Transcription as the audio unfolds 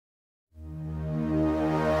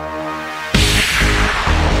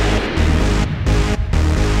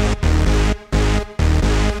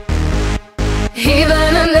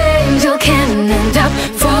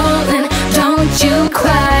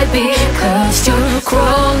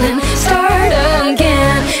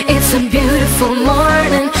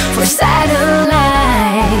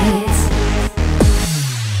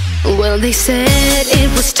They said it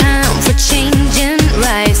was time for change and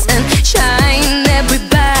rise and shine.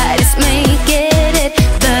 Everybody's making it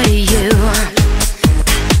but you.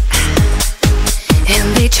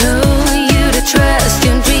 And they told you to trust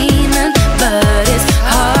your dreaming, but it's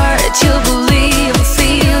hard to believe a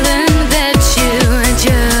feeling that you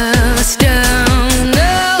just don't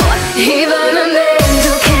know. Even an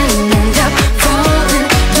angel can end up falling.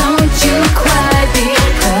 Don't you cry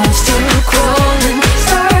because you're crawling.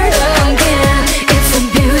 Start again. It's a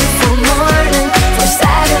beautiful morning for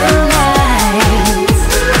satellites.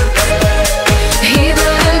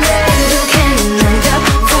 Even an angel can end up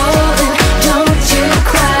falling. Don't you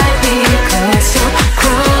cry because you're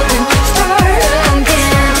crawling. Start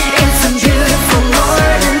again. It's a beautiful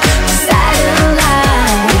morning for satellites.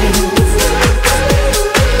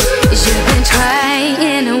 You've been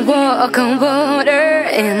trying to walk on water.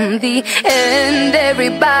 In the end,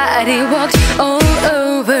 everybody walked all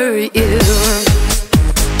over you.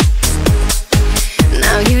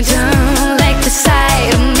 Now you don't like the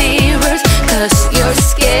sight of mirrors, 'cause you're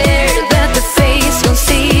scared that the face you'll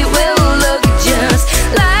see will look just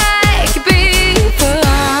like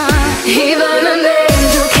before. Even an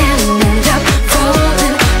angel can end up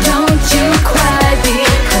falling. Don't you cry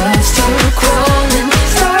because you're crawling.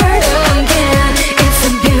 Start again. It's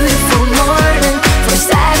a beautiful morning for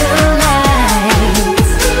satellites.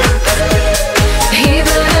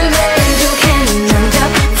 Even an angel can end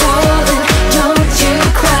up falling. Don't you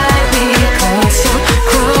cry because you're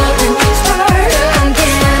crawling. Start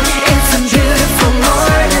again. It's a beautiful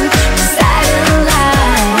morning for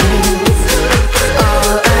satellites.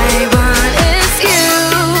 All I want is you.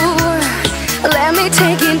 Let me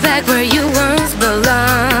take it back where you once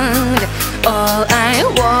belonged. All I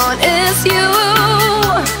want is you.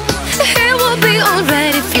 It will be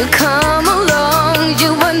alright if you come along.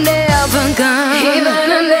 You were never gone. Even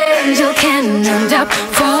an angel can end up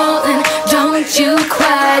falling. Don't you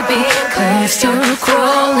cry because you're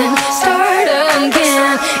crawling. Start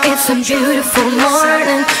again. It's a beautiful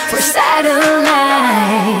morning for satellites.